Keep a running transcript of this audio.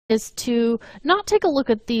is to not take a look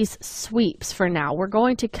at these sweeps for now. We're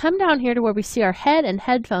going to come down here to where we see our head and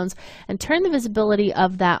headphones and turn the visibility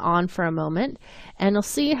of that on for a moment. And you'll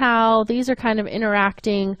see how these are kind of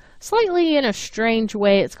interacting slightly in a strange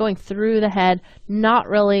way. It's going through the head, not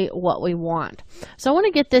really what we want. So I want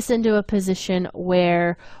to get this into a position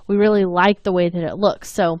where we really like the way that it looks.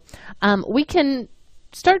 So we can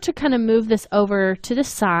start to kind of move this over to the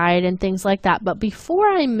side and things like that. But before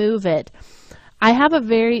I move it, I have a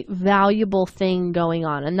very valuable thing going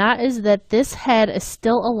on, and that is that this head is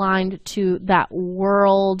still aligned to that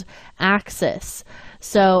world axis.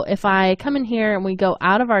 So if I come in here and we go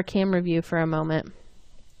out of our camera view for a moment,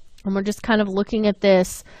 and we're just kind of looking at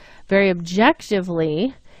this very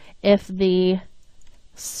objectively, if the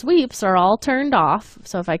sweeps are all turned off,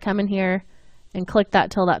 so if I come in here and click that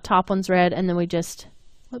till that top one's red, and then we just,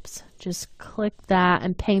 whoops, just click that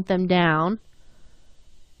and paint them down.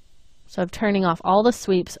 So I'm turning off all the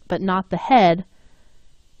sweeps, but not the head.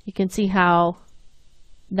 You can see how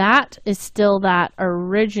that is still that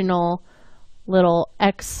original little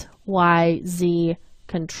X, Y, Z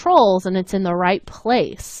controls, and it's in the right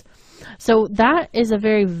place. So that is a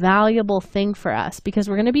very valuable thing for us because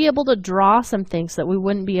we're going to be able to draw some things that we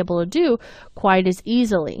wouldn't be able to do quite as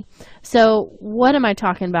easily. So what am I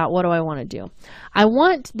talking about? What do I want to do? I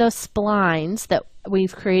want those splines that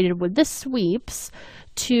we've created with the sweeps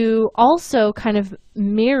to also kind of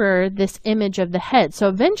mirror this image of the head. So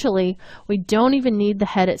eventually we don't even need the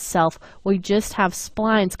head itself. We just have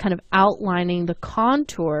splines kind of outlining the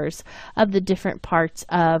contours of the different parts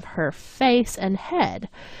of her face and head.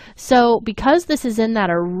 So because this is in that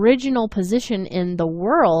original position in the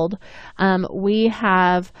world, we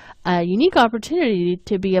have a unique opportunity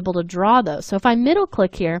to be able to draw those. So if I middle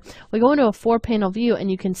click here, we go into a 4-panel view,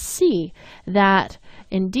 and you can see that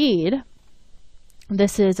indeed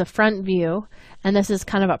this is a front view, and this is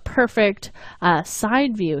kind of a perfect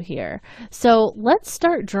side view here. So let's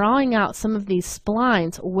start drawing out some of these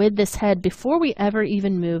splines with this head before we ever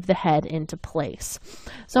even move the head into place.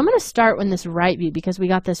 So I'm going to start with this right view because we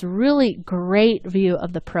got this really great view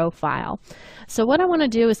of the profile. So what I want to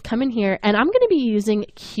do is come in here, and I'm going to be using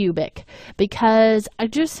cubic because I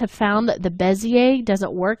just have found that the Bezier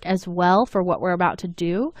doesn't work as well for what we're about to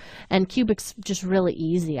do, and cubic's just really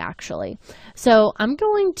easy actually. So I'm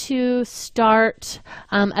going to start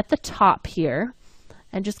at the top here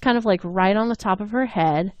and just kind of like right on the top of her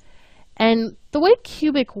head. And the way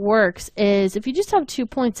cubic works is if you just have 2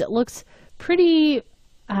 points, it looks pretty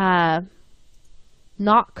not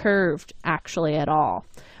curved actually at all.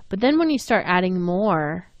 But then when you start adding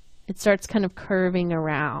more, it starts kind of curving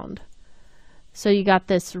around. So you got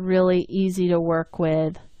this really easy to work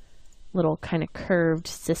with little kind of curved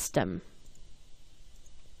system.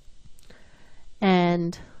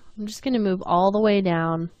 And I'm just going to move all the way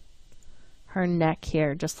down her neck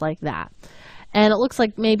here, just like that. And it looks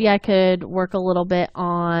like maybe I could work a little bit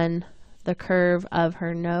on the curve of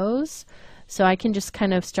her nose. So I can just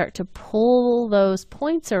kind of start to pull those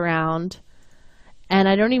points around, and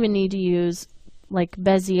I don't even need to use like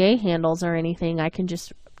Bezier handles or anything. I can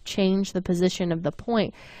just change the position of the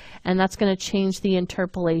point, and that's going to change the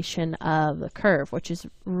interpolation of the curve, which is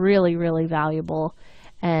really, really valuable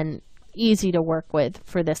and easy to work with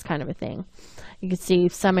for this kind of a thing. You can see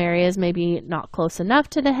some areas maybe not close enough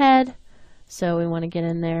to the head, so we want to get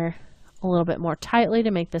in there a little bit more tightly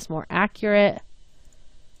to make this more accurate.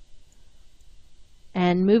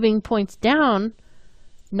 And moving points down,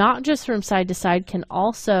 not just from side to side, can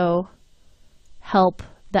also help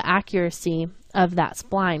the accuracy of that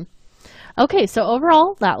spline. Okay, so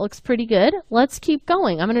overall that looks pretty good. Let's keep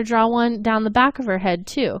going. I'm going to draw one down the back of her head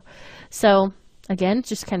too. So again,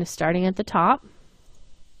 just kind of starting at the top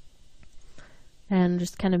and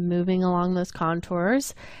just kind of moving along those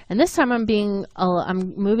contours. And this time I'm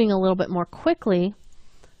moving a little bit more quickly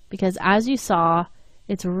because, as you saw,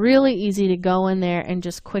 it's really easy to go in there and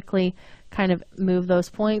just quickly kind of move those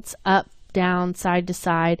points up, down, side to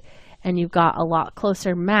side, and you've got a lot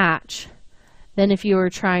closer match than if you were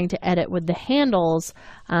trying to edit with the handles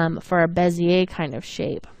for a Bezier kind of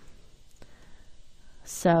shape.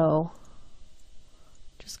 So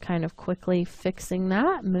just kind of quickly fixing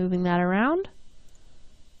that, moving that around.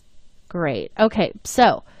 Great. Okay,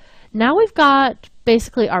 so now we've got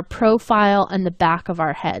basically our profile and the back of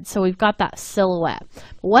our head. So we've got that silhouette.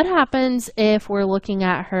 What happens if we're looking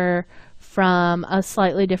at her from a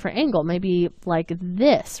slightly different angle, maybe like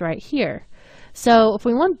this right here? So if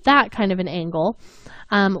we want that kind of an angle,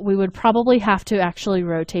 we would probably have to actually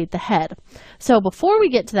rotate the head. So before we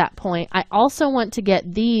get to that point, I also want to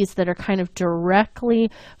get these that are kind of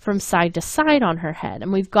directly from side to side on her head.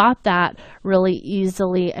 And we've got that really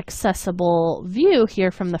easily accessible view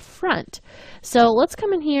here from the front. So let's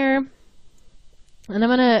come in here, and I'm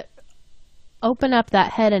going to open up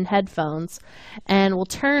that head and headphones, and we'll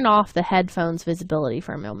turn off the headphones visibility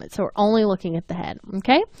for a moment. So we're only looking at the head.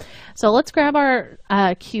 Okay, so let's grab our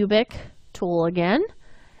cubic tool again,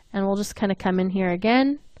 and we'll just kind of come in here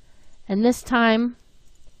again, and this time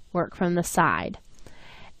work from the side.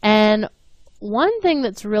 And one thing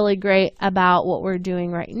that's really great about what we're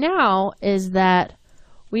doing right now is that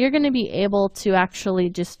we are going to be able to actually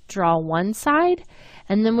just draw one side,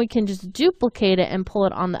 and then we can just duplicate it and pull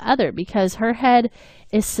it on the other, because her head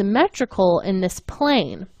is symmetrical in this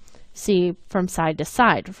plane. See, from side to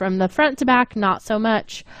side. From the front to back, not so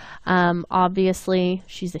much. Obviously,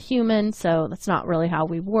 she's a human, so that's not really how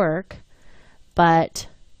we work. But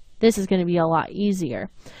this is going to be a lot easier.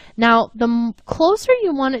 Now, the closer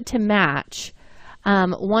you want it to match,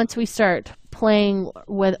 once we start playing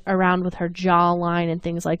around with her jawline and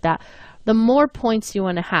things like that, the more points you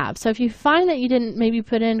want to have. So if you find that you didn't maybe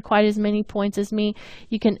put in quite as many points as me,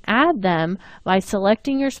 you can add them by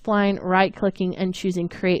selecting your spline, right-clicking, and choosing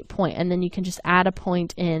Create Point. And then you can just add a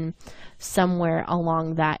point in somewhere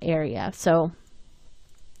along that area. So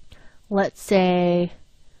let's say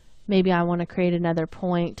maybe I want to create another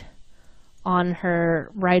point on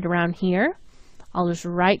her right around here. I'll just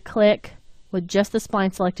right-click with just the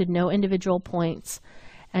spline selected, no individual points,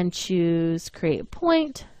 and choose Create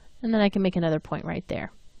Point. And then I can make another point right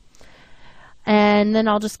there. And then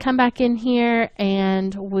I'll just come back in here,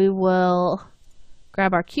 and we will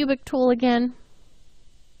grab our cubic tool again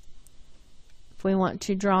if we want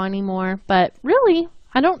to draw any more. But really,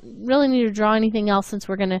 I don't really need to draw anything else since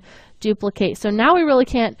we're going to duplicate. So now we really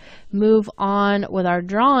can't move on with our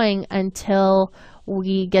drawing until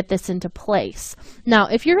we get this into place. Now,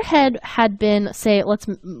 if your head had been, say, let's,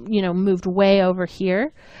 moved way over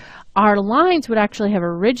here, our lines would actually have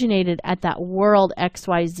originated at that world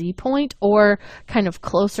XYZ point, or kind of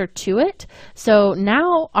closer to it. So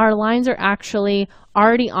now our lines are actually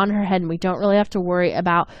already on her head, and we don't really have to worry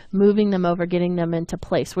about moving them over, getting them into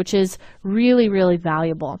place, which is really, really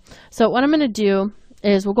valuable. So what I'm going to do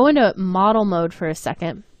is we'll go into model mode for a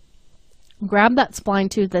second, grab that spline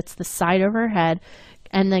tooth that's the side of her head,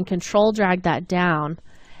 and then control drag that down,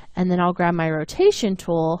 and then I'll grab my rotation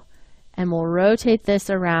tool, and we'll rotate this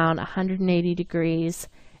around 180 degrees,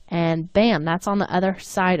 and bam, that's on the other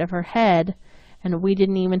side of her head, and we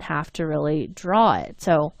didn't even have to really draw it.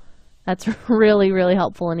 So that's really, really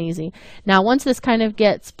helpful and easy. Now, once this kind of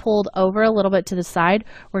gets pulled over a little bit to the side,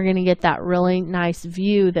 we're going to get that really nice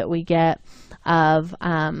view that we get of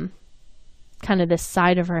kind of this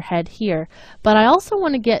side of her head here. But I also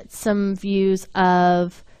want to get some views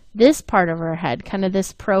of this part of her head, kind of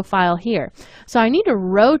this profile here. So I need to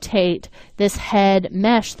rotate this head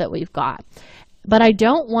mesh that we've got, but I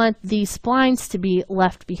don't want these splines to be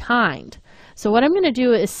left behind. So what I'm going to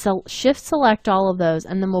do is shift select all of those,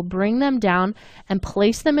 and then we'll bring them down and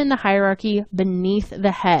place them in the hierarchy beneath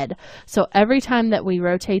the head. So every time that we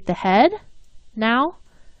rotate the head, now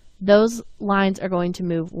those lines are going to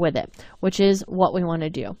move with it, which is what we want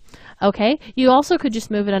to do. Okay, you also could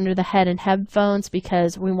just move it under the head and headphones,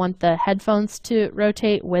 because we want the headphones to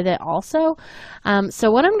rotate with it also.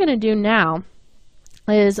 So what I'm going to do now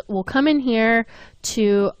is we'll come in here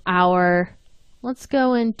to our, let's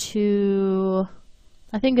go into,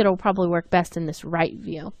 I think it'll probably work best in this right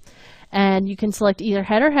view. And you can select either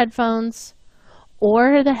head or headphones,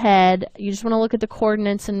 or the head. You just want to look at the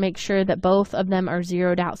coordinates and make sure that both of them are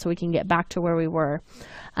zeroed out so we can get back to where we were.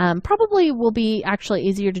 Probably will be actually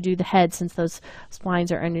easier to do the head since those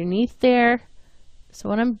splines are underneath there. So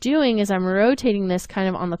what I'm doing is I'm rotating this kind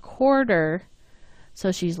of on the quarter, so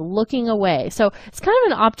she's looking away. So it's kind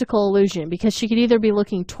of an optical illusion, because she could either be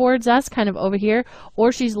looking towards us, kind of over here,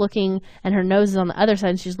 or she's looking and her nose is on the other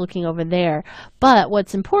side and she's looking over there. But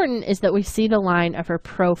what's important is that we see the line of her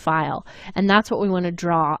profile, and that's what we want to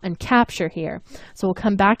draw and capture here. So we'll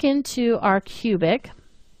come back into our cubic,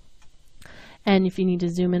 and if you need to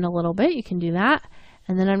zoom in a little bit, you can do that.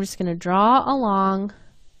 And then I'm just going to draw along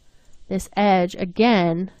this edge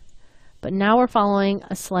again, but now we're following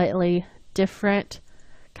a slightly different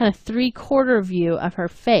kind of three-quarter view of her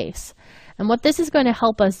face. And what this is going to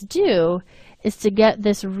help us do is to get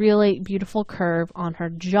this really beautiful curve on her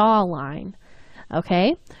jawline.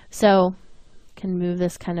 Okay, so can move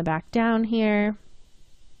this kind of back down here.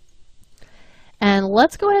 And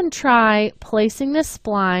let's go ahead and try placing this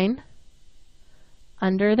spline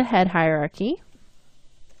under the head hierarchy.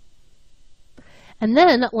 And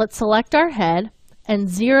then let's select our head and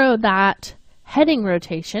zero that heading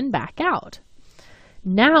rotation back out.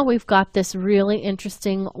 Now we've got this really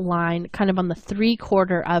interesting line kind of on the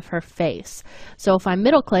 3/4 of her face. So if I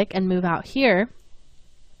middle click and move out here,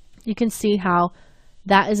 you can see how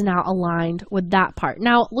that is now aligned with that part.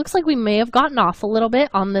 Now it looks like we may have gotten off a little bit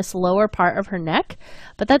on this lower part of her neck,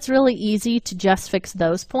 but that's really easy to just fix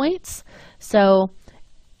those points. So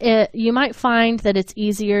you might find that it's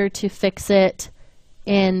easier to fix it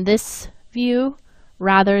in this view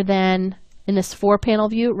rather than in this 4-panel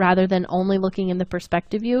view rather than only looking in the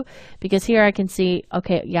perspective view, because here I can see,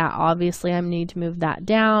 okay, yeah, obviously I need to move that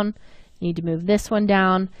down, need to move this one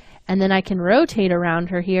down, and then I can rotate around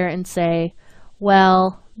her here and say,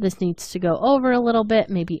 well, this needs to go over a little bit,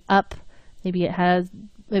 maybe up, maybe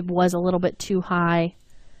it was a little bit too high,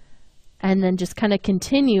 and then just kind of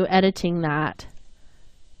continue editing that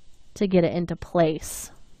to get it into place.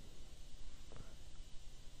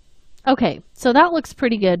 Okay, so that looks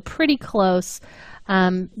pretty good, pretty close.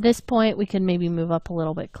 This point we can maybe move up a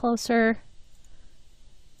little bit closer,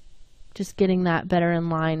 just getting that better in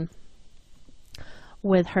line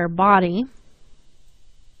with her body.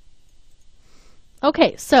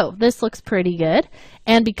 Okay, so this looks pretty good,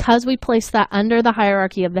 and because we placed that under the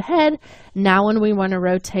hierarchy of the head, now when we want to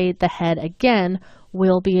rotate the head again,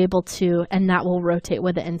 we'll be able to, and that will rotate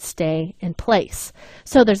with it and stay in place.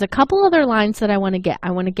 So there's a couple other lines that I want to get.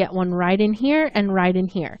 I want to get one right in here and right in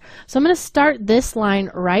here. So I'm going to start this line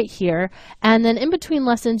right here, and then in between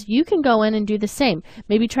lessons you can go in and do the same.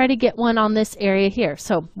 Maybe try to get one on this area here.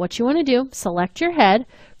 So what you want to do, select your head,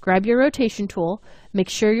 grab your rotation tool, make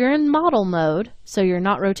sure you're in model mode so you're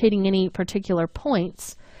not rotating any particular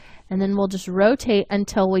points, and then we'll just rotate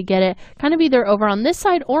until we get it kind of either over on this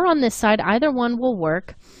side or on this side. Either one will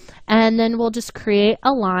work. And then we'll just create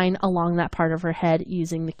a line along that part of her head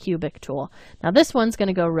using the cubic tool. Now this one's going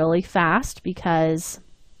to go really fast because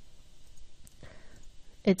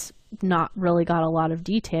it's not really got a lot of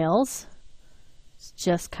details. It's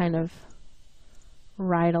just kind of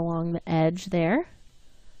right along the edge there.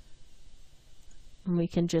 And we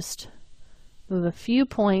can just move a few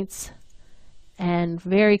points and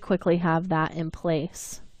very quickly have that in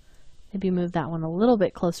place. Maybe move that one a little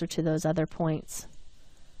bit closer to those other points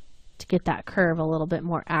to get that curve a little bit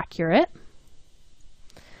more accurate.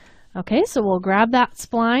 Okay, so we'll grab that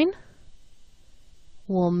spline,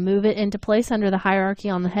 we'll move it into place under the hierarchy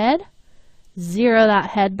on the head, zero that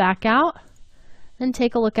head back out, and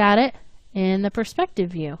take a look at it in the perspective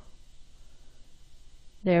view.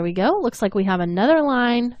 There we go. Looks like we have another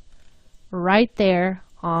line right there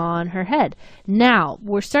on her head. Now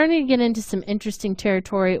we're starting to get into some interesting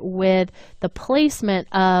territory with the placement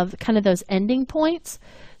of kind of those ending points.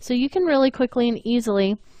 So you can really quickly and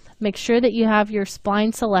easily make sure that you have your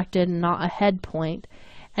spline selected and not a head point,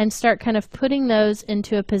 and start kind of putting those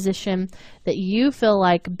into a position that you feel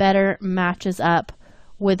like better matches up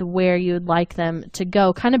with where you'd like them to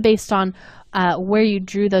go, kind of based on where you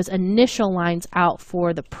drew those initial lines out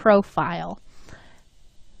for the profile.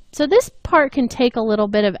 So this part can take a little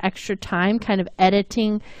bit of extra time, kind of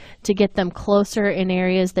editing to get them closer in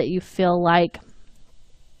areas that you feel like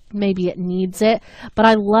maybe it needs it. But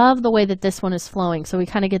I love the way that this one is flowing. So we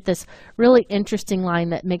kind of get this really interesting line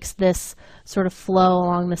that makes this sort of flow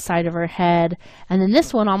along the side of her head. And then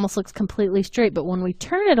this one almost looks completely straight, but when we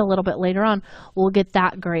turn it a little bit later on, we'll get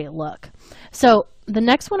that great look. So the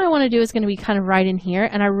next one I want to do is going to be kind of right in here,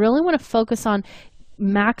 and I really want to focus on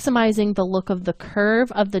maximizing the look of the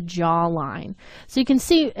curve of the jawline. So you can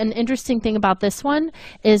see an interesting thing about this one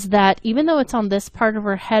is that even though it's on this part of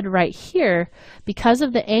her head right here, because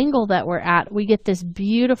of the angle that we're at, we get this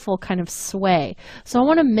beautiful kind of sway. So I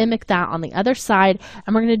want to mimic that on the other side,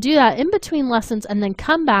 and we're going to do that in between lessons and then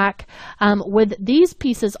come back with these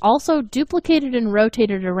pieces also duplicated and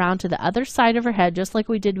rotated around to the other side of her head, just like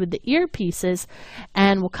we did with the ear pieces.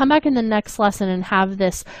 And we'll come back in the next lesson and have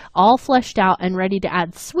this all fleshed out and ready to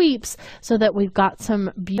add sweeps so that we've got some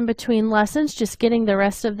in between lessons, just getting the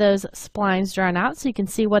rest of those splines drawn out so you can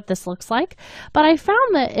see what this looks like. But I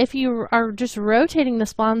found that if you are just rotating the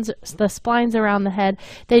splines around the head,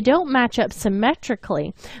 they don't match up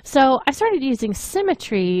symmetrically. So I started using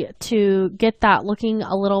symmetry to get that looking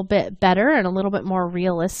a little bit better and a little bit more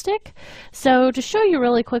realistic. So to show you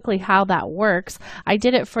really quickly how that works, I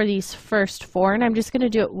did it for these first four, and I'm just going to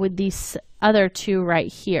do it with these other two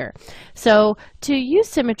right here. So to use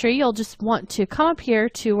symmetry, you'll just want to come up here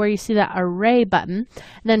to where you see that array button,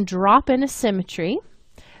 then drop in a symmetry.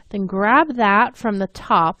 Then grab that from the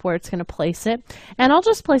top where it's going to place it, and I'll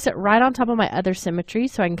just place it right on top of my other symmetry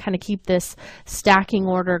so I can kind of keep this stacking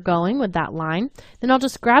order going with that line. Then I'll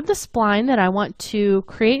just grab the spline that I want to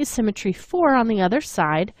create symmetry for on the other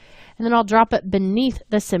side, and then I'll drop it beneath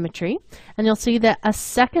the symmetry, and you'll see that a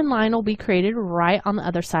second line will be created right on the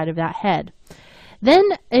other side of that head. Then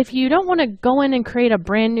if you don't want to go in and create a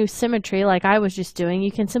brand new symmetry like I was just doing,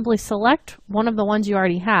 you can simply select one of the ones you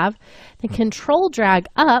already have, then control drag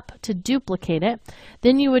up to duplicate it.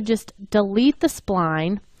 Then you would just delete the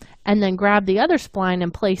spline and then grab the other spline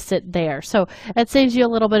and place it there. So that saves you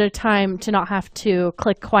a little bit of time to not have to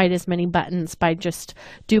click quite as many buttons by just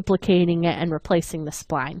duplicating it and replacing the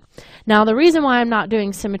spline. Now the reason why I'm not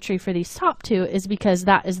doing symmetry for these top two is because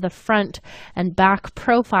that is the front and back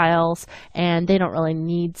profiles and they don't really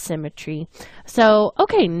need symmetry. So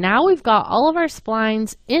okay, now we've got all of our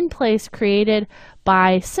splines in place created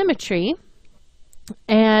by symmetry,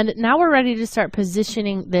 and now we're ready to start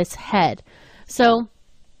positioning this head. So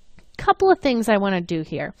couple of things I want to do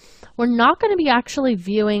here. We're not going to be actually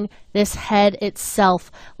viewing this head itself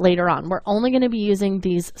later on. We're only going to be using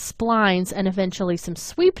these splines and eventually some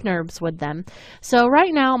sweep NURBS with them. So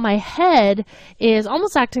right now my head is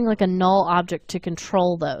almost acting like a null object to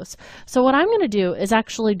control those. So what I'm going to do is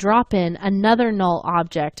actually drop in another null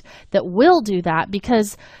object that will do that,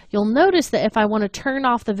 because you'll notice that if I want to turn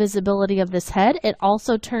off the visibility of this head, it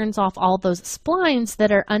also turns off all those splines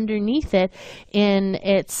that are underneath it in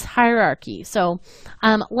its hierarchy. So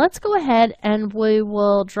let's go ahead and we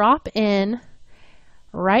will drop in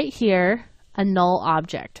right here a null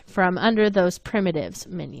object from under those primitives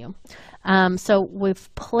menu. So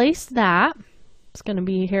we've placed that. It's going to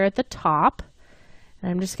be here at the top,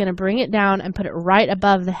 and I'm just going to bring it down and put it right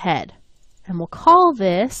above the head, and we'll call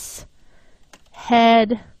this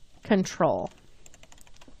head control.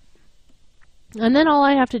 And then all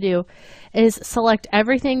I have to do is select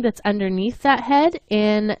everything that's underneath that head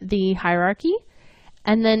in the hierarchy,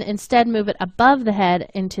 and then instead move it above the head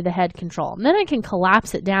into the head control. And then I can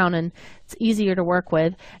collapse it down and it's easier to work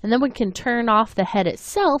with. And then we can turn off the head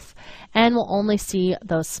itself and we'll only see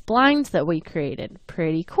those splines that we created.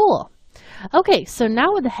 Pretty cool. Okay, so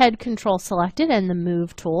now with the head control selected and the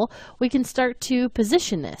move tool, we can start to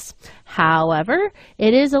position this. However,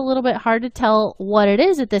 it is a little bit hard to tell what it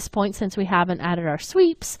is at this point since we haven't added our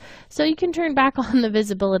sweeps, so you can turn back on the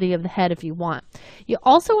visibility of the head if you want. You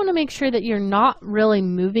also want to make sure that you're not really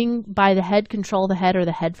moving by the head control, the head, or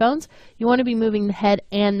the headphones. You want to be moving the head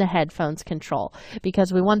and the headphones control,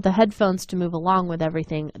 because we want the headphones to move along with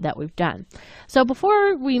everything that we've done. So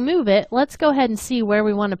before we move it, let's go ahead and see where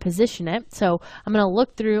we want to position it. So I'm going to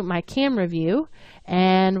look through my camera view,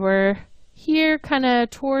 and we're here kind of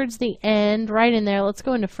towards the end, right in there. Let's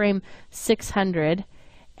go into frame 600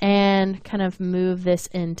 and kind of move this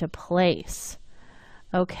into place.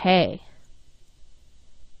 Okay.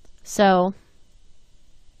 So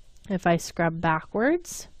if I scrub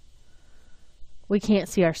backwards, we can't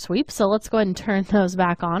see our sweep. So let's go ahead and turn those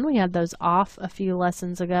back on. We had those off a few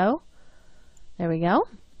lessons ago. There we go.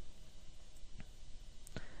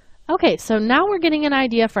 Okay, so now we're getting an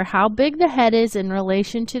idea for how big the head is in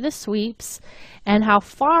relation to the sweeps and how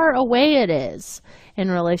far away it is in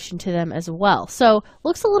relation to them as well. So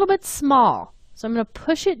looks a little bit small. So I'm going to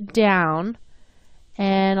push it down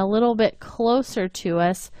and a little bit closer to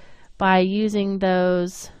us by using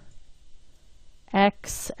those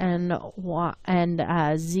X and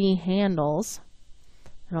Z handles.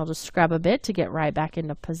 And I'll just scrub a bit to get right back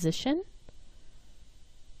into position.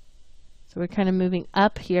 So we're kind of moving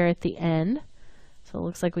up here at the end. So it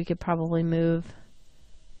looks like we could probably move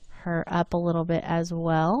her up a little bit as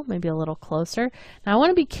well, maybe a little closer. Now I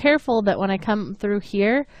want to be careful that when I come through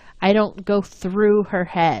here, I don't go through her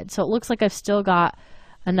head. So it looks like I've still got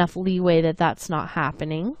enough leeway that that's not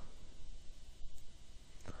happening.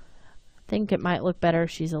 I think it might look better if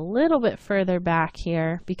she's a little bit further back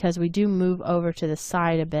here, because we do move over to the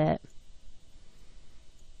side a bit.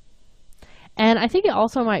 And I think it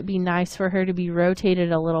also might be nice for her to be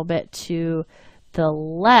rotated a little bit to the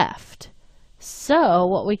left. So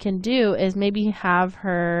what we can do is maybe have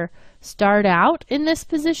her start out in this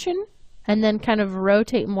position and then kind of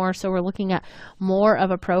rotate more, so we're looking at more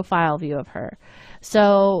of a profile view of her.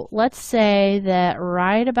 So let's say that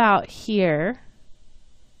right about here,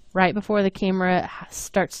 right before the camera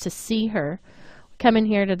starts to see her, come in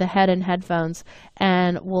here to the head and headphones,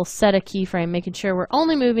 and we'll set a keyframe, making sure we're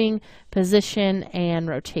only moving position and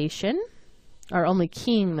rotation, or only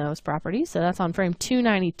keying those properties. So that's on frame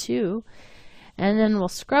 292. And then we'll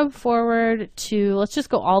scrub forward to, let's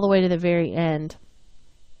just go all the way to the very end,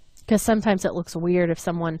 because sometimes it looks weird if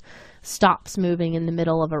someone stops moving in the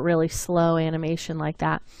middle of a really slow animation like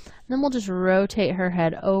that. And then we'll just rotate her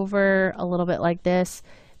head over a little bit like this,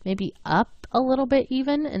 maybe up a little bit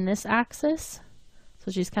even in this axis.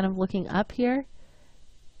 So she's kind of looking up here.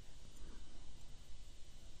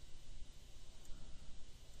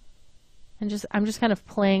 And I'm just kind of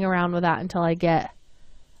playing around with that until I get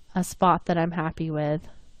a spot that I'm happy with.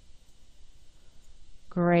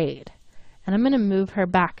 Great. And I'm going to move her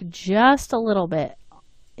back just a little bit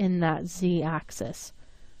in that Z axis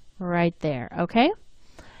right there. Okay.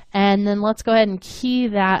 And then let's go ahead and key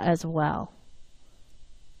that as well.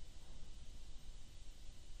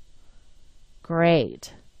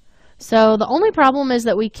 Great. So the only problem is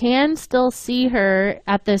that we can still see her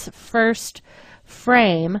at this first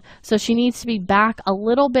frame, so she needs to be back a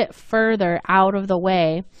little bit further out of the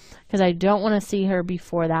way because I don't want to see her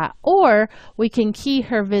before that. Or we can key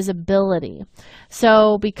her visibility.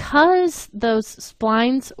 So because those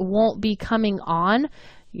splines won't be coming on,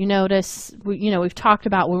 you notice, we've talked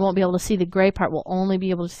about we won't be able to see the gray part. We'll only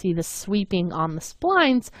be able to see the sweeping on the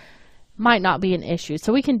splines. Might not be an issue.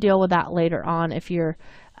 So we can deal with that later on if you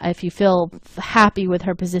feel happy with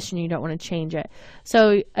her position, you don't want to change it.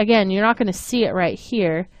 So again, you're not going to see it right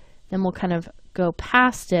here. Then we'll kind of go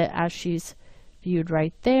past it as she's viewed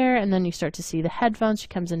right there. And then you start to see the headphones. She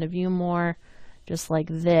comes into view more, just like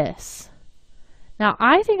this. Now,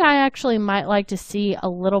 I think I actually might like to see a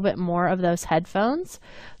little bit more of those headphones.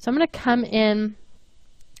 So I'm going to come in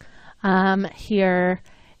here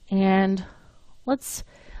and let's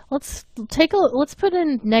put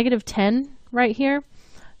in -10 right here.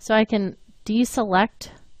 So I can deselect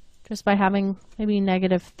just by having maybe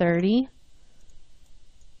 -30.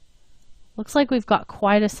 Looks like we've got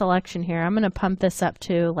quite a selection here. I'm going to pump this up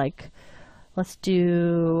to let's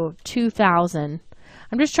do 2000.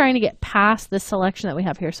 I'm just trying to get past this selection that we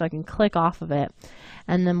have here so I can click off of it.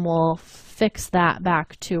 And then we'll fix that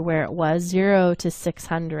back to where it was, 0 to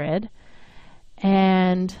 600.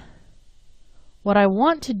 And what I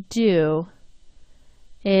want to do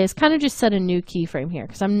is kind of just set a new keyframe here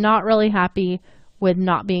because I'm not really happy with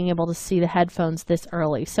not being able to see the headphones this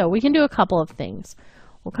early. So we can do a couple of things.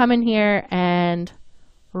 We'll come in here and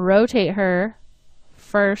rotate her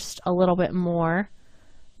first a little bit more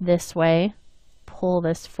this way. Pull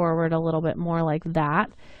this forward a little bit more like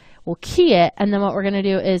that. We'll key it, and then what we're going to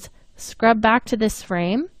do is scrub back to this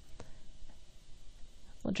frame,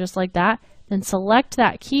 just like that. Then select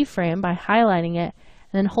that keyframe by highlighting it,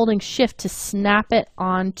 and then holding Shift to snap it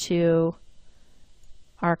onto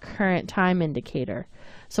our current time indicator.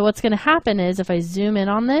 So what's going to happen is if I zoom in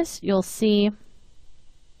on this, you'll see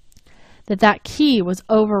that that key was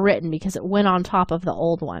overwritten because it went on top of the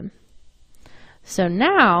old one. So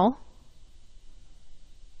now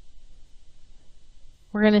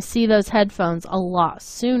we're going to see those headphones a lot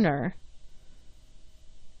sooner.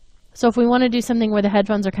 So if we want to do something where the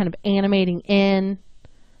headphones are kind of animating in,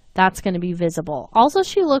 that's going to be visible. Also,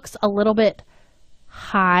 she looks a little bit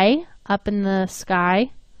high up in the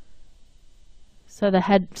sky. So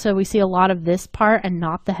we see a lot of this part and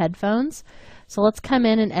not the headphones. So let's come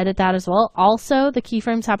in and edit that as well. Also, the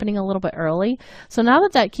keyframe's happening a little bit early. So now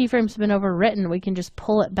that that keyframe's been overwritten, we can just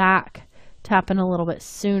pull it back to happen a little bit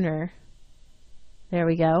sooner. There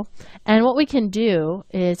we go. And what we can do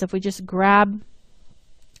is if we just grab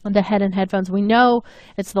the head and headphones, we know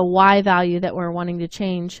it's the Y value that we're wanting to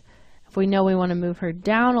change. If we know we want to move her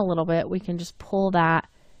down a little bit, we can just pull that,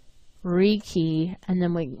 rekey, and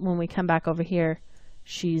then when we come back over here,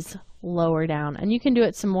 she's lower down. And you can do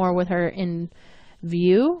it some more with her in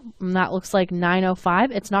view. And that looks like 905.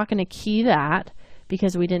 It's not going to key that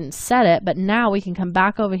because we didn't set it, but now we can come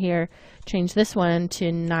back over here, change this one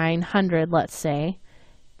to 900, let's say,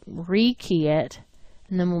 rekey it,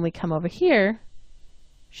 and then when we come over here,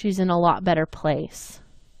 she's in a lot better place.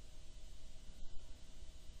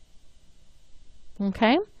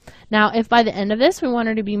 Okay, now if by the end of this we want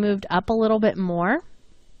her to be moved up a little bit more,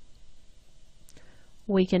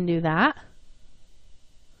 we can do that.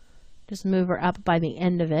 Just move her up by the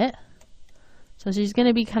end of it. So she's going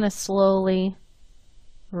to be kind of slowly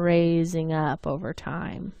raising up over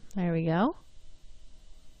time. There we go.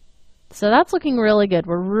 So that's looking really good.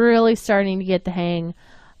 We're really starting to get the hang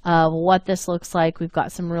of what this looks like. We've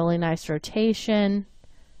got some really nice rotation.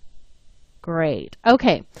 Great.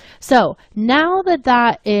 Okay, so now that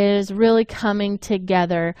that is really coming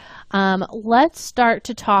together, let's start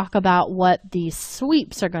to talk about what these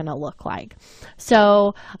sweeps are going to look like.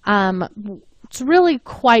 So it's really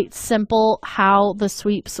quite simple how the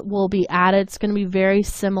sweeps will be added. It's going to be very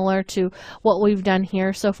similar to what we've done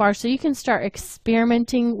here so far. So you can start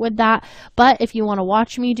experimenting with that. But if you want to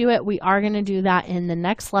watch me do it, we are going to do that in the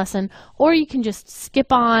next lesson. Or you can just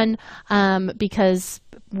skip on because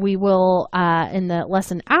we will, in the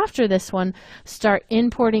lesson after this one, start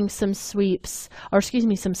importing some sweeps, or excuse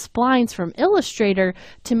me, some splines from Illustrator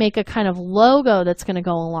to make a kind of logo that's going to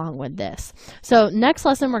go along with this. So next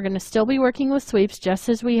lesson, we're going to still be working with sweeps just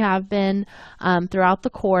as we have been throughout the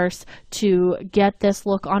course to get this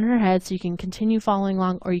look on her head, so you can continue following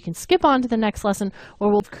along, or you can skip on to the next lesson where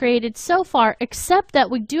we've created so far, except that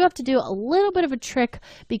we do have to do a little bit of a trick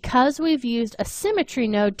because we've used a symmetry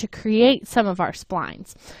node to create some of our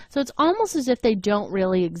splines. So it's almost as if they don't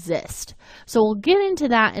really exist. So we'll get into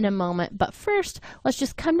that in a moment, but first let's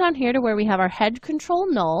just come down here to where we have our head control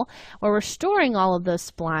null, where we're storing all of those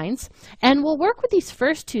splines, and we'll work with these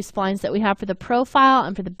first two splines that we have for the profile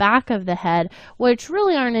and for the back of the head, which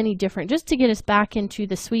really aren't any different, just to get us back into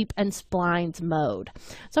the sweep and splines mode.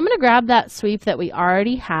 So I'm going to grab that sweep that we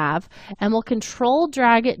already have, and we'll control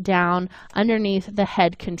drag it down underneath the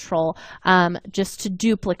head control just to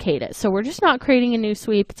duplicate it. So we're just not creating a new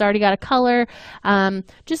sweep. It's already got a color.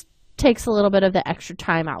 Just takes a little bit of the extra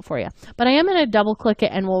time out for you. But I am going to double click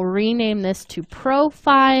it and we'll rename this to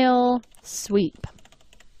Profile Sweep.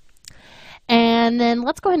 And then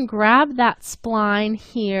let's go ahead and grab that spline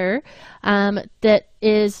here that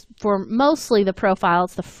is for mostly the profile.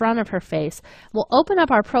 It's the front of her face. We'll open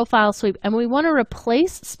up our profile sweep and we want to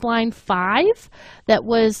replace spline 5 that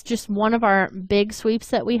was just one of our big sweeps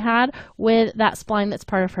that we had with that spline that's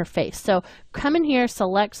part of her face. So come in here,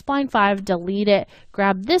 select spline 5, delete it,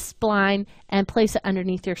 grab this spline and place it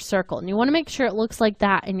underneath your circle. And you want to make sure it looks like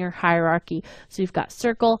that in your hierarchy. So you've got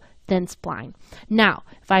circle, then spline. Now,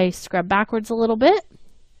 if I scrub backwards a little bit,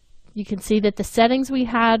 you can see that the settings we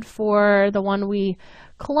had for the one we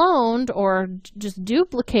cloned or just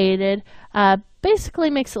duplicated basically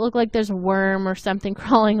makes it look like there's a worm or something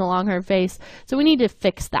crawling along her face. So we need to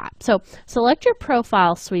fix that. So select your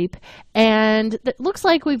profile sweep, and it looks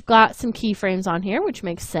like we've got some keyframes on here, which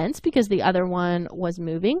makes sense because the other one was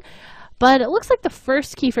moving. But it looks like the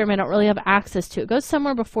first keyframe I don't really have access to. It goes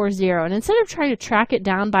somewhere before 0. And instead of trying to track it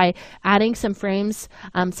down by adding some frames,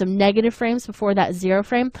 some negative frames before that 0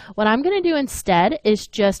 frame, what I'm going to do instead is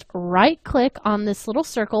just right click on this little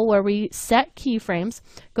circle where we set keyframes,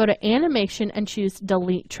 go to animation and choose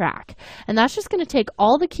delete track. And that's just going to take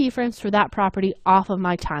all the keyframes for that property off of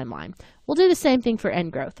my timeline. We'll do the same thing for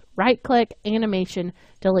end growth. Right click, animation,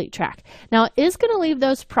 delete track. Now it is going to leave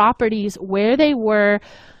those properties where they were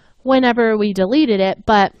whenever we deleted it,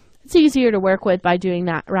 but it's easier to work with by doing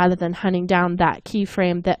that rather than hunting down that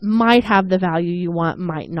keyframe that might have the value you want,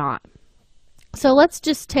 might not. So let's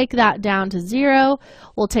just take that down to 0.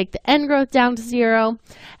 We'll take the end growth down to 0.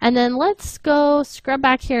 And then let's go scrub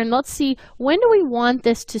back here and let's see, when do we want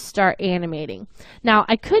this to start animating? Now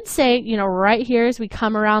I could say, you know, right here as we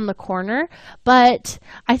come around the corner, but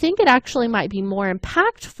I think it actually might be more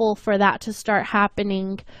impactful for that to start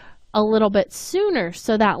happening a little bit sooner,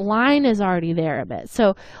 so that line is already there a bit.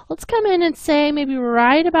 So let's come in and say maybe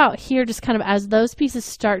right about here, just kind of as those pieces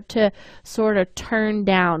start to sort of turn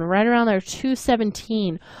down, right around there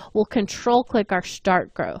 217, we'll control click our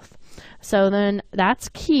start growth. So then that's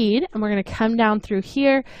keyed, and we're going to come down through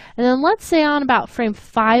here, and then let's say on about frame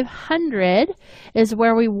 500 is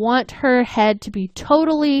where we want her head to be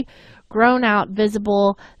totally grown out,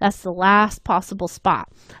 visible. That's the last possible spot.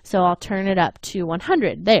 So I'll turn it up to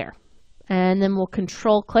 100 there. And then we'll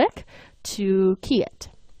control click to key it.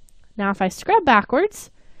 Now if I scrub backwards,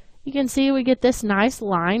 you can see we get this nice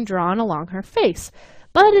line drawn along her face.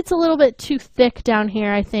 But it's a little bit too thick down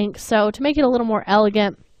here, I think. So to make it a little more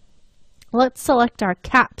elegant, let's select our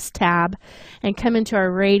caps tab and come into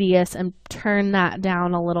our radius and turn that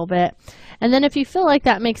down a little bit. And then if you feel like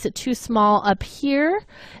that makes it too small up here,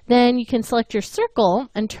 then you can select your circle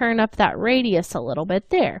and turn up that radius a little bit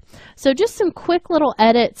there. So just some quick little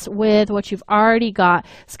edits with what you've already got.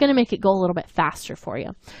 It's going to make it go a little bit faster for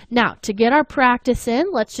you. Now, to get our practice in,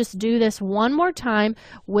 let's just do this one more time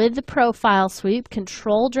with the profile sweep.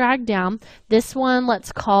 Control drag down. This one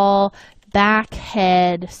let's call back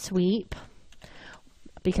head sweep,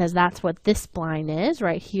 because that's what this spline is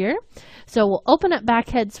right here. So we'll open up back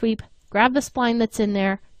head sweep, grab the spline that's in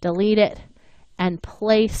there, delete it, and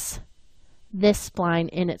place this spline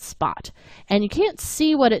in its spot. And you can't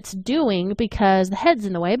see what it's doing because the head's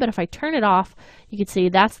in the way, but if I turn it off, you can see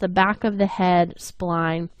that's the back of the head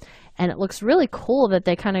spline, And it looks really cool that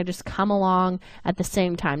they kind of just come along at the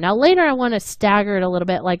same time. Now later I want to stagger it a little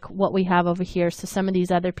bit like what we have over here, so some of these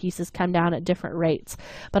other pieces come down at different rates.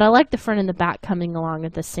 But I like the front and the back coming along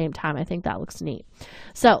at the same time. I think that looks neat.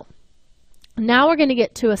 So now we're going to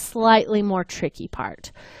get to a slightly more tricky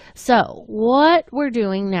part. So what we're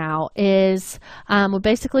doing now is we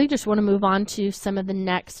basically just want to move on to some of the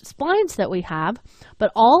next splines that we have,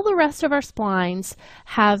 but all the rest of our splines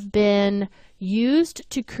have been used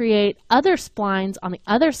to create other splines on the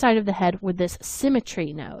other side of the head with this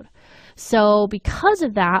symmetry node. So because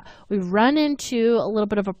of that, we've run into a little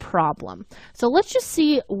bit of a problem. So let's just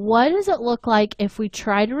see, what does it look like if we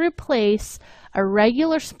try to replace a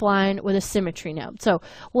regular spline with a symmetry node? So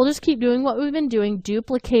we'll just keep doing what we've been doing,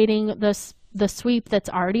 duplicating the sweep that's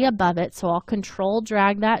already above it. So I'll control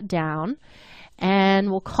drag that down,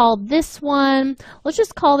 and we'll call this one, let's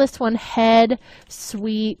just call this one head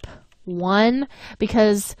sweep 1,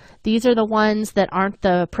 because these are the ones that aren't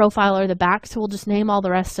the profile or the back, so we'll just name all the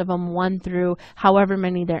rest of them 1 through however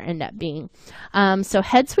many there end up being. So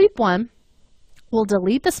head sweep 1, we'll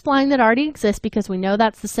delete the spline that already exists because we know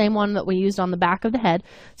that's the same one that we used on the back of the head,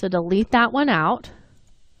 so delete that one out.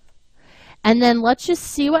 And then let's just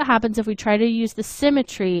see what happens if we try to use the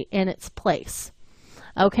symmetry in its place.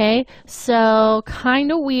 Okay, so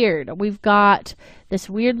kind of weird. We've got this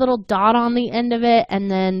weird little dot on the end of it,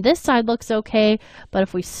 and then this side looks okay, but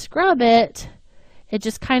if we scrub it, it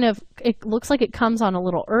just kind of, it looks like it comes on a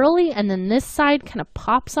little early, and then this side kind of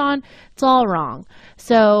pops on. It's all wrong.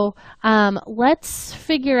 So let's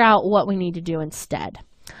figure out what we need to do instead.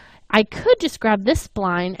 I could just grab this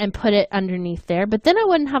spline and put it underneath there, but then I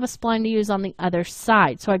wouldn't have a spline to use on the other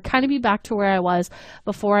side. So I'd kind of be back to where I was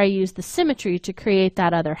before I used the symmetry to create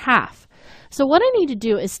that other half. So what I need to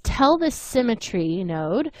do is tell this symmetry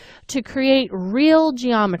node to create real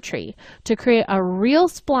geometry, to create a real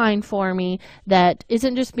spline for me that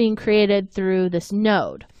isn't just being created through this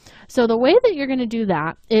node. So the way that you're going to do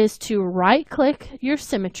that is to right-click your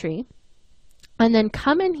symmetry, and then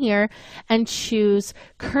come in here and choose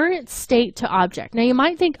current state to object. Now you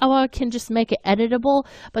might think, oh, I can just make it editable,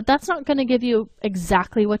 but that's not going to give you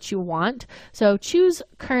exactly what you want. So choose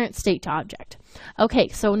current state to object. Okay,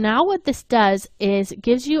 so now what this does is it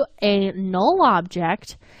gives you a null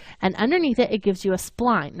object, and underneath it, it gives you a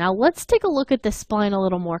spline. Now let's take a look at this spline a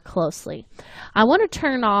little more closely. I want to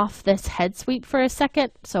turn off this head sweep for a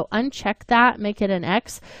second, so uncheck that, make it an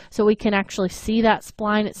X, so we can actually see that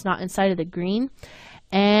spline. It's not inside of the green.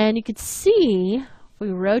 And you can see, if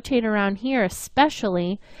we rotate around here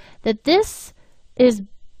especially, that this is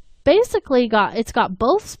basically it's got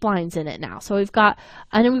both splines in it now. So we've got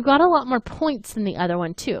a lot more points than the other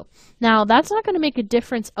one too. Now that's not going to make a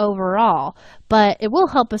difference overall, but it will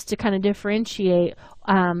help us to kind of differentiate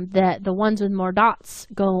that the ones with more dots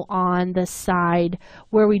go on the side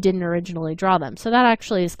where we didn't originally draw them. So that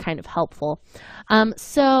actually is kind of helpful.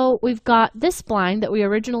 So we've got this spline that we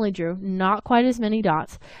originally drew, not quite as many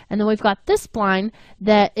dots, and then we've got this spline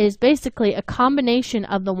that is basically a combination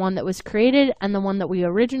of the one that was created and the one that we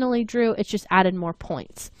originally drew. It's just added more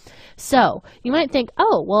points. So you might think,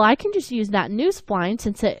 oh, well, I can just use that new spline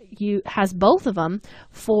since it has both of them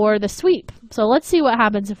for the sweep. So let's see what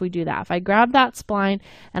happens if we do that. If I grab that spline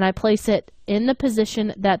and I place it in the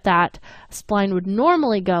position that that spline would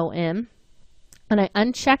normally go in, and I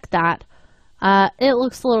uncheck that, it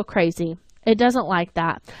looks a little crazy. It doesn't like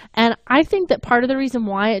that. And I think that part of the reason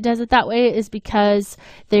why it does it that way is because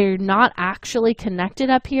they're not actually connected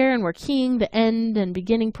up here, and we're keying the end and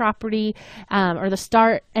beginning property or the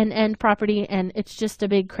start and end property, and it's just a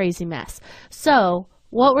big crazy mess. So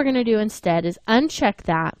what we're going to do instead is uncheck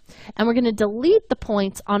that, and we're going to delete the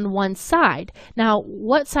points on one side. Now,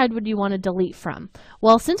 what side would you want to delete from?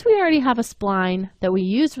 Well, since we already have a spline that we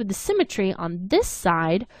used with the symmetry on this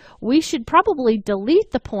side, we should probably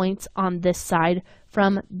delete the points on this side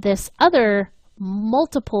from this other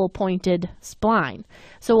multiple pointed spline.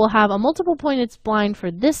 So we'll have a multiple pointed spline for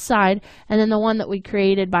this side, and then the one that we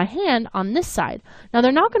created by hand on this side. Now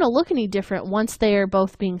they're not going to look any different once they are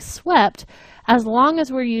both being swept, as long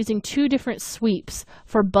as we're using two different sweeps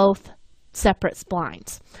for both separate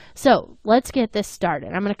splines. So let's get this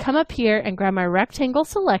started. I'm going to come up here and grab my rectangle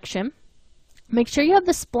selection. Make sure you have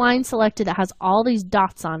the spline selected that has all these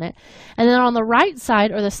dots on it, and then on the right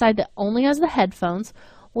side, or the side that only has the headphones,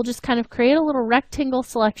 we'll just kind of create a little rectangle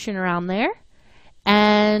selection around there,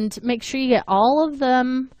 and make sure you get all of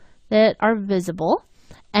them that are visible,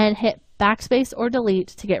 and hit backspace or delete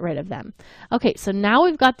to get rid of them. Okay, so now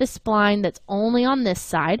we've got this spline that's only on this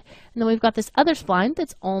side, and then we've got this other spline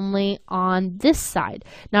that's only on this side.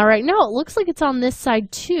 Now right now it looks like it's on this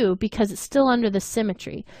side too because it's still under the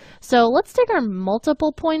symmetry. So let's take our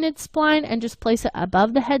multiple pointed spline and just place it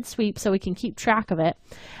above the head sweep so we can keep track of it.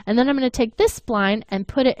 And then I'm going to take this spline and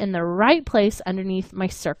put it in the right place underneath my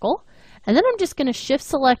circle. And then I'm just going to shift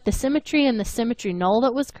select the symmetry and the symmetry null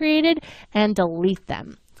that was created and delete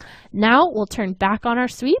them. Now we'll turn back on our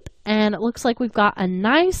sweep, and it looks like we've got a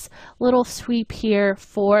nice little sweep here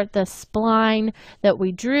for the spline that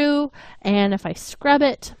we drew. And if I scrub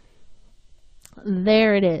it,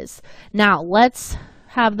 there it is. Now let's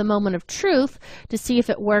have the moment of truth to see if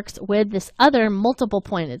it works with this other multiple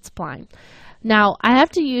pointed spline. Now I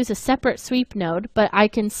have to use a separate sweep node, but I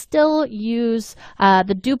can still use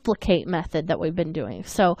the duplicate method that we've been doing.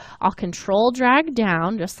 So I'll control drag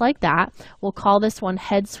down just like that. We'll call this one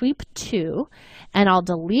head sweep 2, and I'll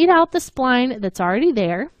delete out the spline that's already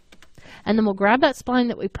there. And then we'll grab that spline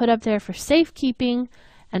that we put up there for safekeeping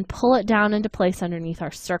and pull it down into place underneath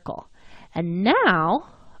our circle. And now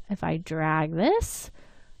if I drag this,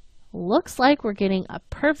 looks like we're getting a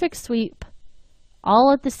perfect sweep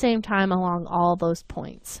all at the same time along all those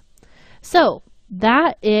points. So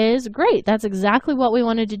that is great. That's exactly what we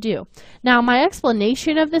wanted to do. Now my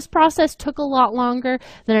explanation of this process took a lot longer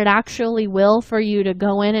than it actually will for you to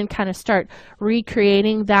go in and kind of start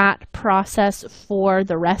recreating that process for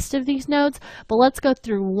the rest of these nodes. But let's go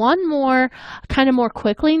through one more kind of more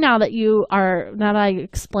quickly now that I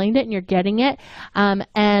explained it and you're getting it.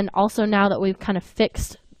 And also now that we've kind of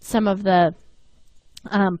fixed some of the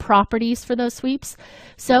properties for those sweeps.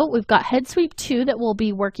 So we've got head sweep 2 that we'll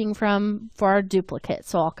be working from for our duplicate.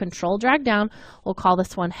 So I'll control drag down. We'll call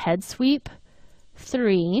this one head sweep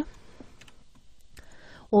 3.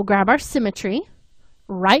 We'll grab our symmetry,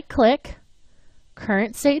 right click,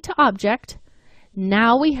 current state to object.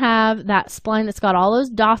 Now we have that spline that's got all those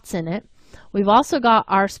dots in it. We've also got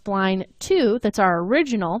our spline 2 that's our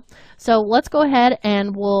original. So let's go ahead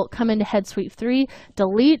and we'll come into head sweep 3,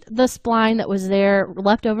 delete the spline that was there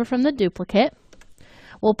left over from the duplicate.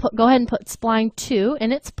 We'll go ahead and put spline 2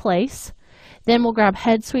 in its place. Then we'll grab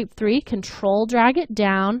head sweep 3, control drag it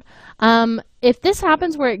down. If this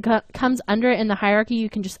happens where it comes under it in the hierarchy, you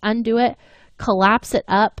can just undo it, collapse it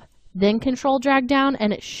up, then control drag down,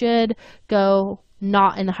 and it should go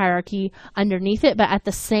not in the hierarchy underneath it, but at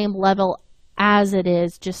the same level as it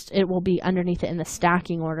is, just it will be underneath it in the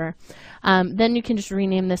stacking order. Then you can just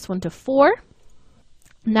rename this one to 4.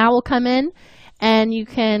 Now we'll come in and you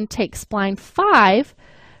can take spline 5.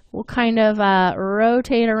 We'll kind of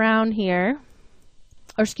rotate around here,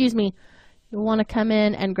 or excuse me, you'll want to come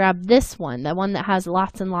in and grab this one, the one that has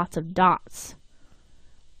lots and lots of dots.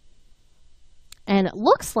 And it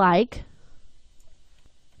looks like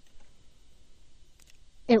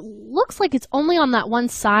it's only on that one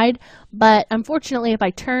side, but unfortunately if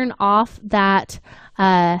I turn off that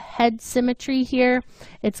head symmetry here,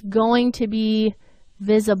 it's going to be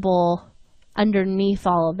visible underneath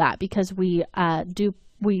all of that because we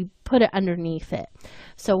put it underneath it.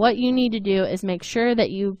 So what you need to do is make sure that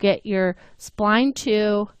you get your spline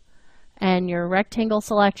 2 and your rectangle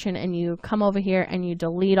selection, and you come over here and you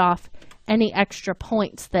delete off any extra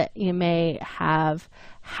points that you may have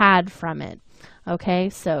had from it. Okay,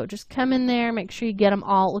 so just come in there, make sure you get them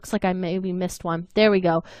all. It looks like I maybe missed one. There we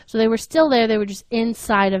go. So they were still there. They were just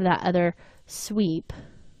inside of that other sweep.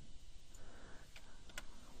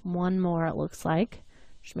 One more, it looks like.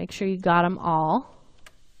 Just make sure you got them all.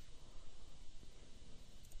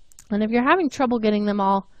 And if you're having trouble getting them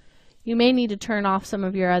all, you may need to turn off some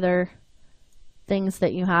of your other things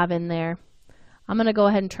that you have in there. I'm going to go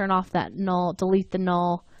ahead and turn off that null, delete the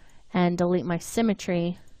null, and delete my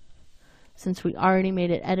symmetry. Since we already made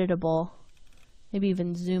it editable, maybe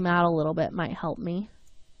even zoom out a little bit might help me.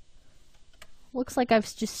 Looks like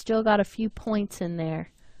I've just still got a few points in there.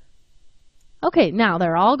 Okay, now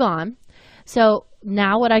they're all gone. So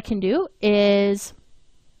now what I can do is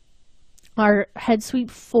our head sweep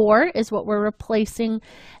 4 is what we're replacing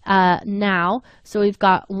now. So we've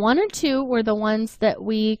got 1 and 2 were the ones that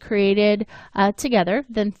we created together.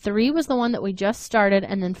 Then 3 was the one that we just started.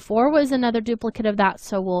 And then 4 was another duplicate of that.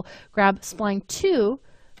 So we'll grab spline 2,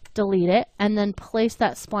 delete it, and then place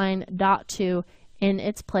that spline dot 2 in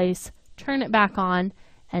its place, turn it back on,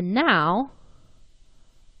 and now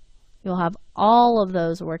you'll have all of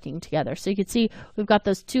those working together. So you can see we've got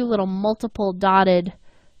those 2 little multiple dotted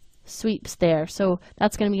sweeps there. So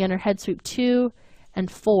that's going to be under head sweep 2 and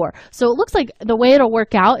 4. So it looks like the way it'll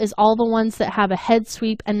work out is all the ones that have a head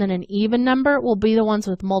sweep and then an even number will be the ones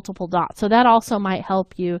with multiple dots. So that also might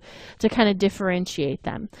help you to kind of differentiate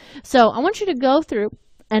them. So I want you to go through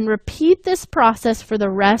and repeat this process for the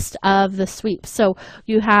rest of the sweep. So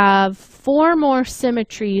you have 4 more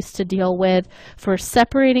symmetries to deal with for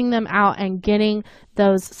separating them out and getting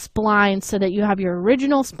those splines so that you have your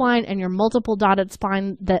original spline and your multiple dotted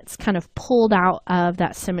spline that's kind of pulled out of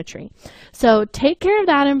that symmetry. So take care of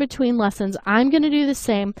that in between lessons. I'm going to do the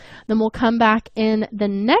same. Then we'll come back in the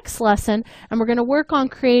next lesson and we're going to work on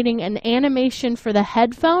creating an animation for the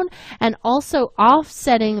headphone and also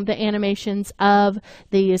offsetting the animations of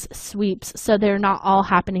these sweeps so they're not all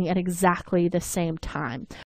happening at exactly the same time.